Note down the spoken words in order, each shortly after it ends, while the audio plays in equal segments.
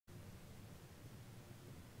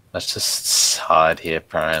Let's just hide here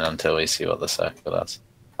prone until we see what the circle does.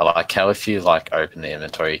 I like how if you like open the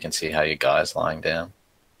inventory, you can see how your guy's lying down.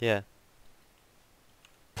 Yeah.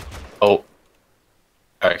 Oh.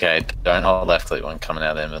 Okay, don't hold left click when coming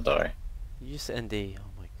out of the inventory. Use ND. Oh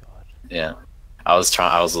my god. Yeah. I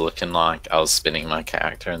was looking like I was spinning my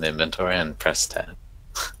character in the inventory and pressed tab.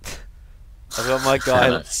 I got my And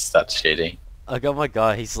guy. it starts cheating. I got my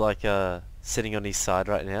guy. He's like sitting on his side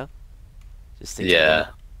right now, just thinking about.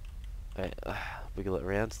 Yeah. Wait, wiggle it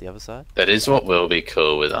around to the other side. That is what will be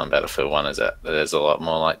cool with Battlefield 1 is that there's a lot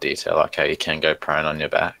more like detail, like how you can go prone on your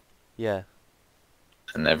back Yeah.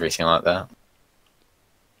 and everything like that.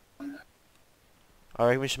 I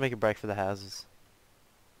reckon we should make a break for the houses.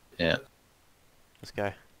 Yeah. Let's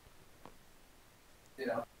go.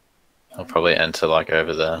 I'll probably enter like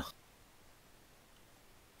over there.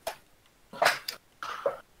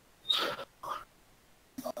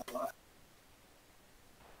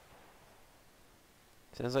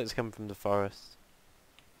 Sounds like it's coming from the forest.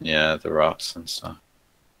 Yeah, the rocks and stuff.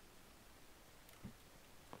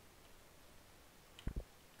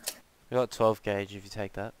 We got 12 gauge if you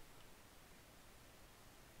take that.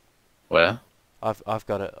 Where? I've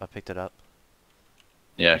got it. I picked it up.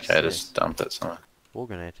 Yeah, okay, Yes. just dump it somewhere. War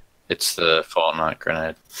grenade. It's the Fortnite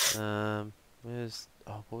grenade. Where's...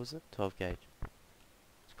 Oh, what was it? 12 gauge.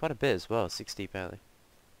 It's quite a bit as well. 60 apparently.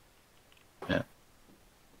 Yeah.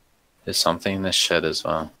 There's something in this shed as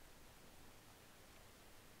well.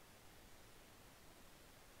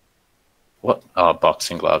 What? Oh,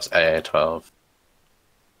 boxing gloves, AA-12.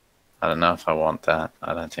 I don't know if I want that.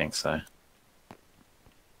 I don't think so.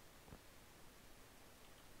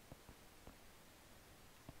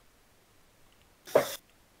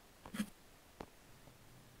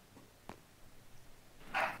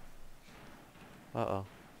 Uh-oh.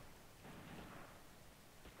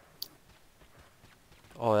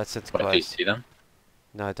 Oh, that's it Wait, do you close. see them?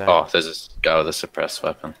 No, I don't. Oh, there's this guy with a suppressed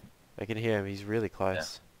weapon. I can hear him. He's really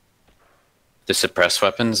close. The suppressed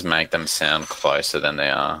weapons make them sound closer than they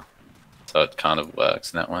are. So it kind of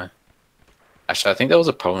works in that way. Actually, I think there was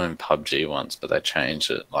a problem in PUBG once, but they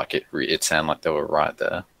changed it. Like, it sounded like they were right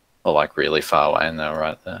there. Or, like, really far away and they were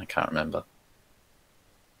right there. I can't remember.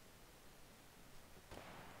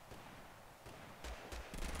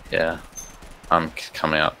 Yeah. I'm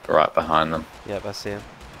coming out right behind them. Yep, I see him.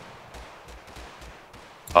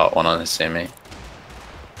 Oh, one on to see me.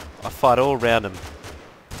 I fight all around him.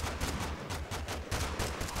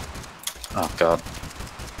 Oh, God.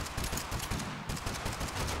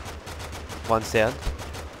 One's down.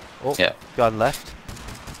 Oh, Yeah. gun left.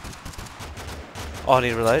 Oh, I need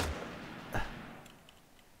to reload.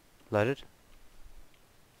 Loaded.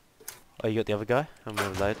 Oh, you got the other guy? I'm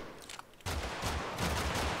gonna reload.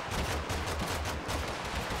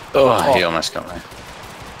 Oh, he almost got me.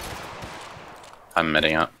 I'm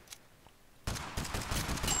medding up.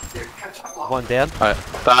 One down. Alright,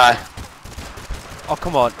 bye. Oh,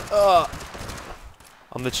 come on.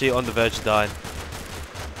 I'm literally on the verge of dying.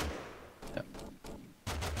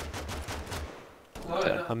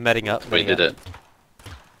 Yeah, I'm medding up. we did it.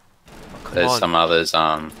 Oh, come There's on. some others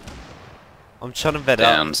I'm trying to vet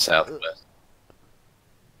down up. southwest.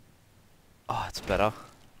 Oh, it's better.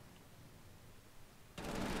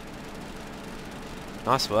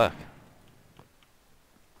 Nice work.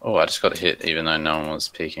 Oh, I just got hit even though no one was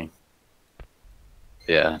peeking.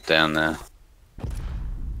 Yeah, down there.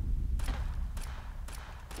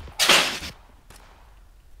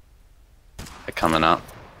 They're coming up.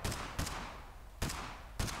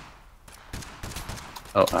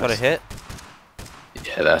 Oh, Got a nice. hit.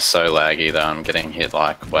 Yeah, they're so laggy though. I'm getting hit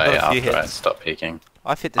like way Got a few after I hits. stop peeking.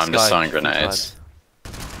 I've hit this I'm guy just throwing a few grenades. times.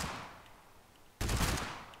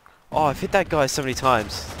 Oh, I've hit that guy so many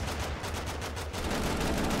times.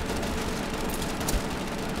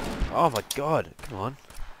 Oh my god, come on.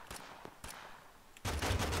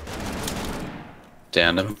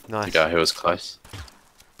 Downed him. Nice. The guy who was close.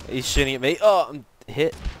 He's shooting at me. Oh, I'm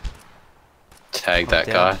hit. Tag I'm that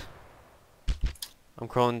down. guy. I'm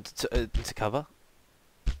crawling to cover.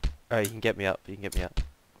 Alright, you can get me up. You can get me up.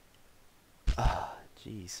 Ah,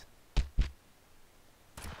 jeez.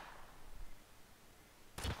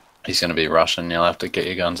 He's gonna be rushing. You'll have to get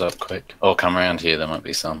your guns up quick. Or come around here. There might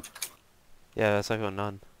be some. Yeah, that's like got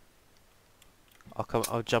none.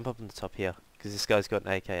 I'll jump up on the top here because this guy's got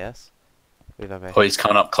an AKS. With ammo. Oh, he's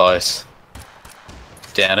coming up close.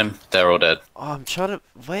 Down him. They're all dead. Oh, I'm trying to.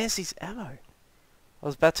 Where's his ammo? I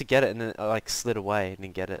was about to get it and then I like slid away and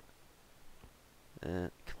didn't get it.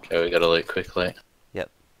 Okay, we gotta loot quickly. Yep.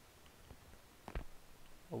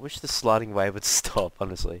 I wish the sliding away would stop,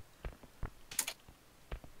 honestly.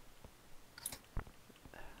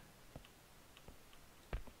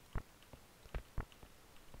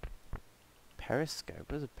 Periscope? What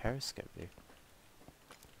does a periscope do?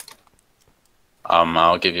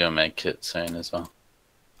 I'll give you a med kit soon as well.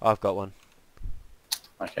 Oh, I've got one.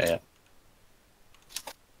 Okay, yeah.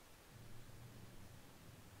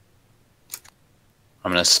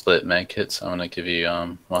 I'm gonna split med kits. I'm gonna give you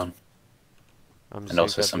one, I'm just and gonna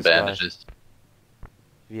also grab some this guy. bandages.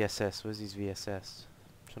 VSS. Where's his VSS?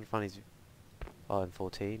 I'm trying to find his. Oh, in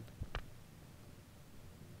 14.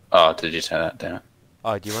 Oh, did you turn that down?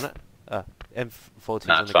 Oh, do you want it? M14's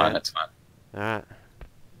No, on it's the fine. ground. It's fine. Alright.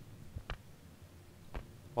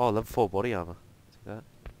 Oh, level 4 body armor. Take that.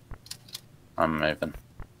 I'm moving.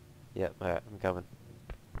 Yep, alright, I'm coming.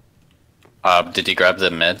 Did you grab the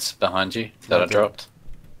meds behind you that No, I I didn't. dropped?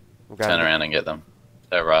 I'm Turn grabbing it. around and get them.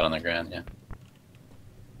 They're right on the ground. Yeah.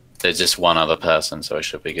 There's just one other person, so it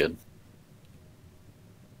should be good.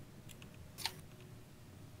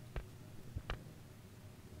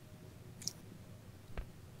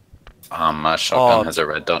 My shotgun has a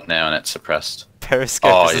red dot now and it's suppressed.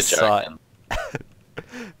 Periscope Oh, is you're a sight. joking.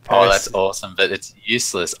 Oh, that's awesome, but it's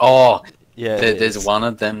useless. Oh, yeah, there's one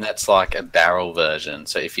of them that's like a barrel version.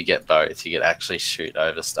 So if you get both, you could actually shoot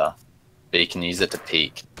over stuff. But you can use it to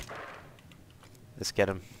peek. Let's get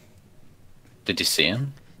him. Did you see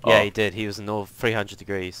him? Yeah, Oh, he did. He was north 300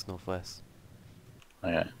 degrees northwest.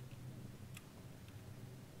 okay.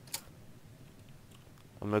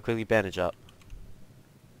 I'm gonna quickly bandage up.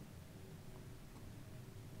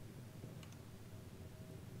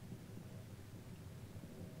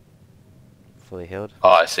 Fully healed. Oh,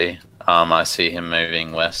 I see. I see him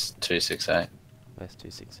moving west 268. West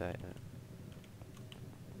 268. Yeah.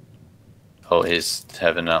 Oh, he's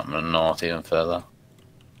heading up north even further.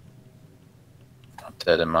 Up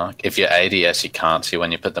there to mark. If you're ADS, you can't see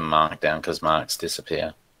when you put the mark down because marks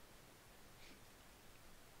disappear.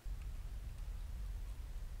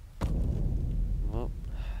 Well,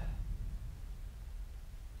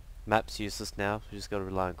 map's useless now. We just gotta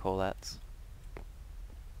rely on callouts.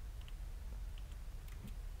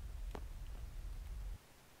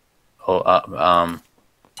 Oh,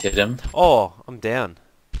 hit him. Oh, I'm down.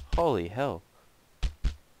 Holy hell.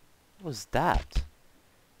 What was that?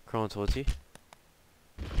 Crawling towards you.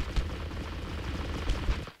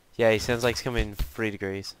 Yeah, he sounds like he's coming 3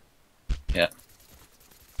 degrees. Yeah.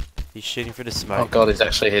 He's shooting through the Oh smoke. god, he's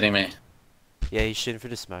actually hitting me. Yeah, he's shooting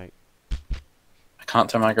through the smoke. I can't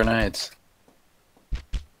throw my grenades.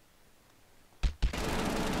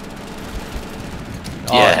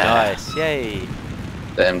 Oh, Yeah. nice. Yay.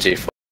 The MG4